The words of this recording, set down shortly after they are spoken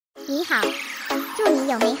你好，祝你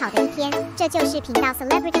有美好的一天。这就是频道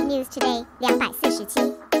Celebrity News Today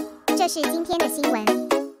 247，这是今天的新闻。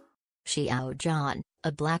Xiao Zhan,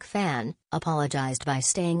 a black fan, apologized by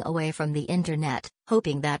staying away from the internet,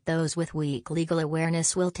 hoping that those with weak legal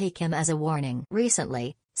awareness will take him as a warning.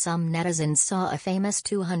 Recently, some netizens saw a famous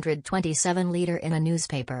 227 leader in a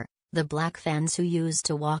newspaper. The black fans who used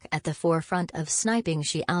to walk at the forefront of sniping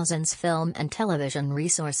Xiao Zhan's film and television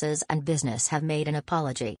resources and business have made an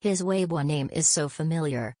apology. His Weibo name is so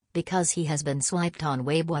familiar, because he has been swiped on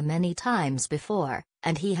Weibo many times before,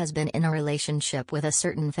 and he has been in a relationship with a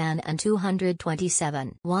certain fan and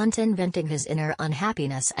 227 wanton venting his inner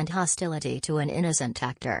unhappiness and hostility to an innocent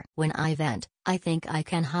actor. When I vent, I think I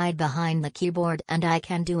can hide behind the keyboard and I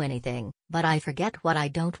can do anything, but I forget what I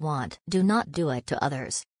don't want. Do not do it to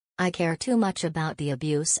others. I care too much about the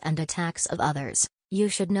abuse and attacks of others. You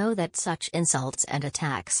should know that such insults and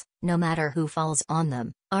attacks, no matter who falls on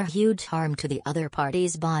them, are huge harm to the other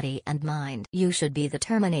party's body and mind. You should be the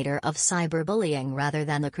terminator of cyberbullying rather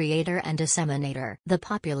than the creator and disseminator. The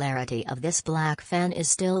popularity of this black fan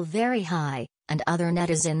is still very high, and other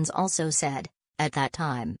netizens also said, at that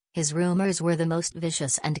time, his rumors were the most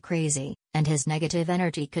vicious and crazy, and his negative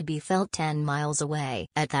energy could be felt 10 miles away.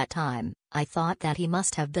 At that time, I thought that he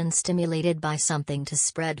must have been stimulated by something to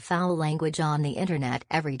spread foul language on the internet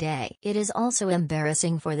every day. It is also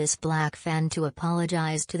embarrassing for this black fan to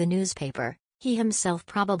apologize to the newspaper. He himself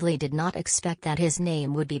probably did not expect that his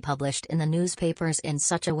name would be published in the newspapers in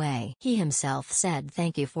such a way. He himself said,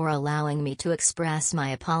 "Thank you for allowing me to express my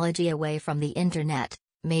apology away from the internet.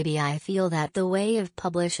 Maybe I feel that the way of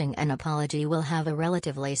publishing an apology will have a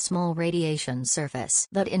relatively small radiation surface.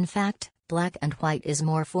 But in fact, black and white is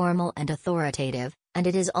more formal and authoritative, and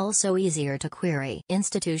it is also easier to query.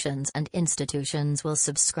 Institutions will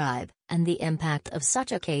subscribe, and the impact of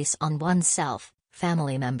such a case on oneself,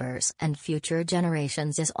 family members and future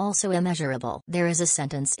generations is also immeasurable." There is a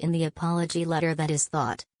sentence in the apology letter that is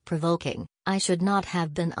thought-provoking. "I should not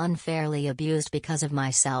have been unfairly abused because of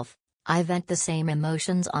myself. I vent the same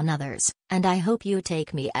emotions on others, and I hope you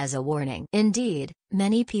take me as a warning." Indeed,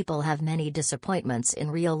 many people have many disappointments in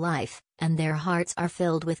real life, and their hearts are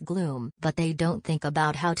filled with gloom. But they don't think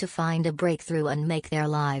about how to find a breakthrough and make their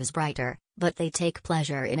lives brighter, but they take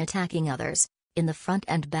pleasure in attacking others. In the front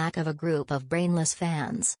and back of a group of brainless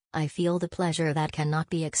fans, I feel the pleasure that cannot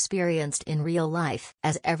be experienced in real life.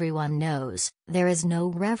 As everyone knows, there is no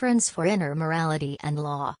reverence for inner morality and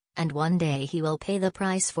law, and one day he will pay the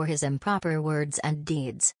price for his improper words and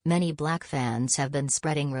deeds. Many black fans have been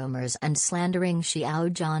spreading rumors and slandering Xiao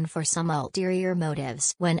Zhan for some ulterior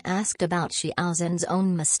motives. When asked about Xiao Zhan's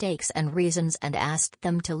own mistakes and reasons and asked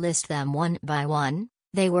them to list them one by one,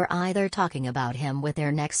 they were either talking about him with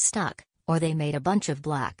their necks stuck, or they made a bunch of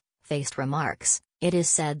black-faced remarks. It is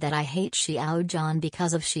said that I hate Xiao Zhan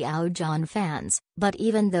because of Xiao Zhan fans, but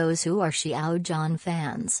even those who are Xiao Zhan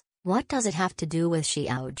fans, what does it have to do with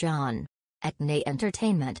Xiao Zhan? At Nay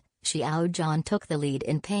Entertainment, Xiao Zhan took the lead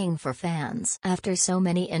in paying for fans. After so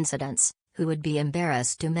many incidents, who would be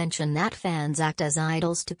embarrassed to mention that fans act as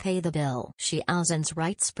idols to pay the bill? Xiao Zhan's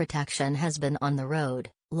rights protection has been on the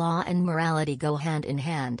road. Law and morality go hand in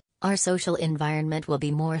hand. Our social environment will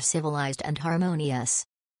be more civilized and harmonious.